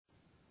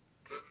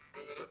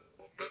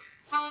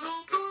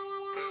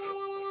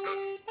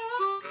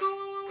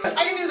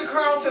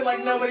Carlton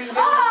like nobody's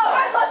business. Oh,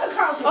 I love the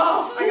Carlton.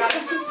 Oh, I got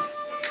it.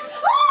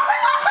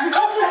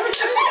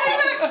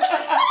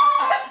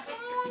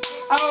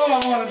 Oh, I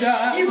want to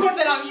die. You put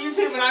that on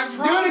YouTube and I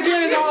promise. Do it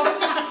again and I'll...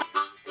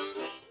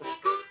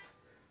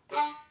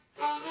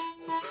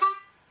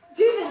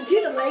 Do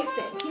the leg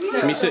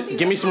thing.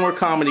 Give me some more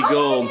comedy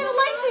gold. Do the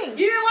leg thing.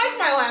 You didn't like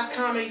my last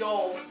comedy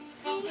gold.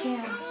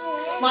 Yeah.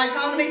 My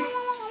comedy?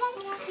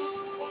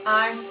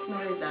 I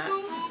made that.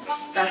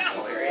 That's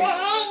hilarious.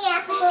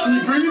 Can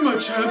you bring me my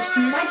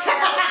chapstick?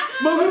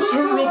 My lips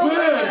hurt real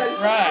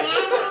bad.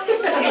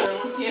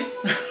 Yeah.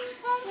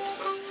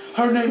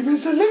 Her name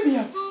is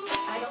Olivia.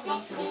 I don't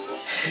want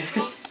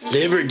to.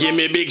 Liver, give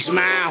me a big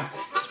smile.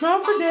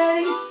 Smile for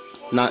daddy.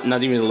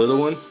 Not even a little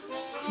one?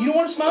 You don't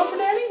want to smile for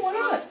daddy? Why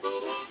not?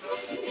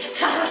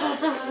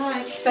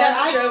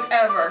 Best joke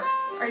ever.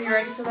 Are you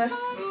ready for this?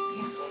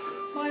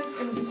 Mine's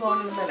gonna be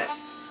blown in a minute.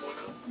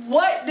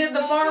 What did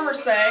the farmer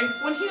say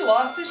when he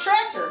lost his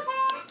tractor?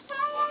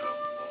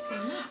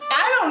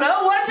 I don't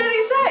know. What did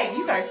he say?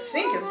 You guys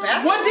stink as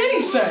bad. What did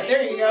he say?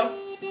 There you go.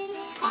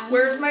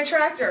 Where's my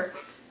tractor?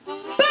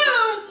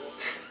 Boom!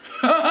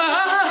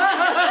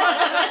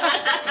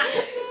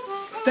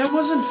 That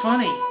wasn't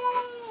funny.